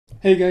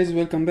Hey guys,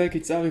 welcome back.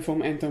 It's Ari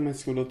from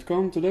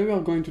EnterMedSchool.com. Today we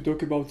are going to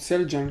talk about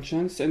cell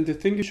junctions and the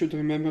thing you should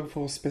remember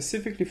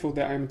specifically for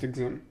the IMAT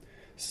exam.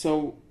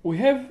 So we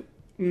have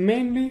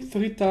mainly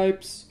three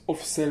types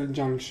of cell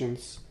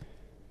junctions: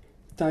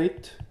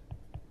 tight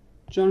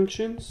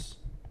junctions,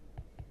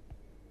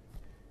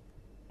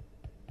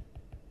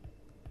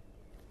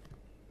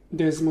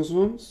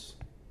 desmosomes,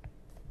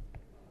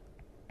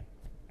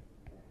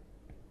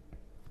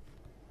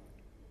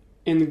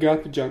 and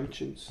gap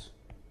junctions.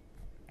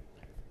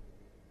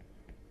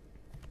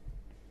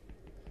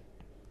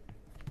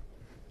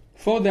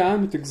 For the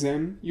IMAT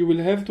exam, you will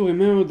have to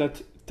remember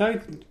that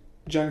tight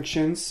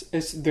junctions,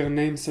 as their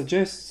name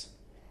suggests,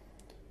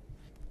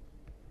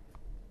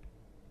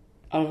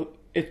 are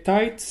a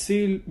tight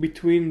seal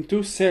between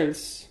two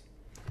cells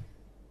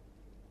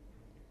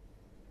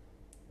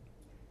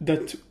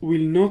that will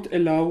not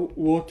allow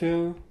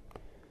water,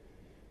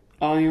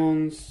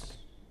 ions,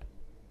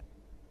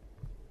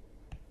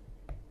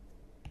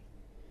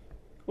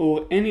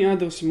 or any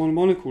other small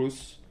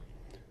molecules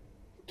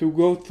to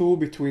go through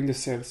between the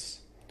cells.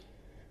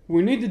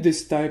 We need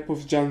this type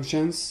of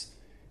junctions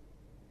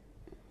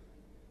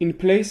in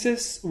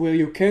places where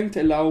you can't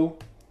allow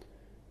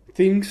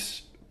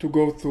things to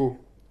go through,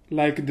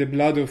 like the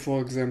bladder, for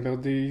example,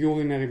 the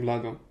urinary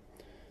bladder,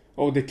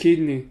 or the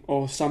kidney,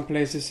 or some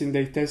places in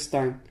the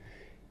intestine.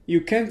 You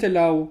can't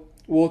allow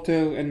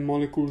water and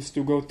molecules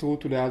to go through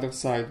to the other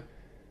side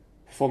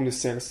from the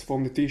cells,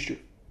 from the tissue.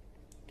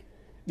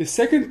 The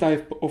second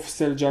type of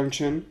cell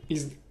junction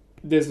is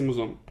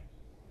desmosome.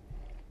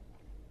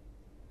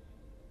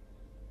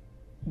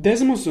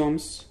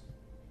 Desmosomes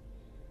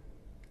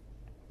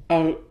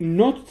are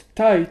not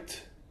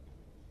tight,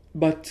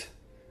 but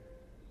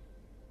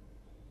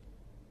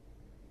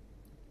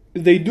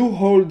they do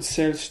hold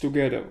cells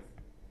together.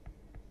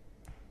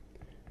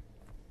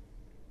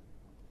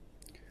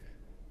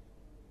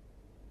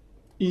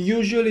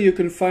 Usually you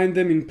can find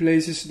them in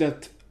places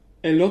that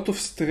a lot of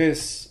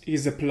stress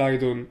is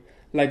applied on,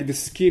 like the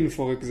skin,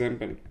 for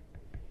example.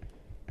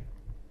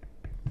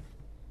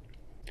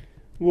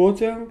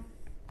 Water,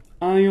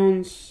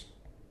 ions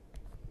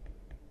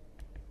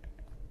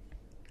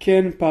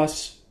can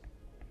pass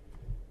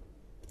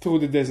through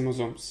the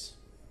desmosomes.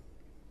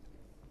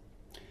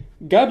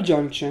 Gap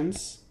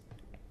junctions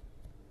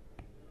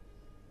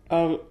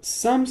are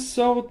some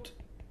sort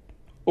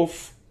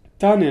of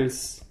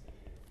tunnels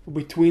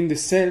between the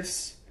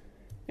cells,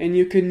 and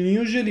you can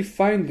usually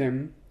find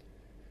them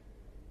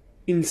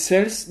in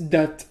cells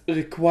that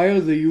require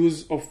the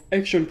use of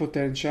action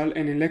potential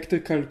and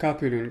electrical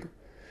coupling.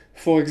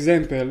 For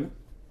example,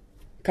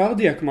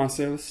 cardiac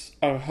muscles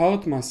or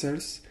heart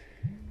muscles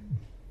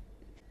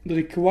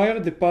require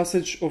the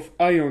passage of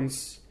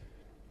ions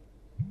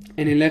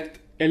and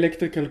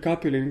electrical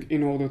coupling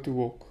in order to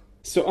work.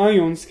 So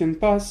ions can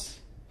pass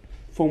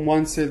from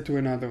one cell to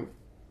another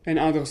and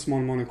other small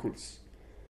molecules.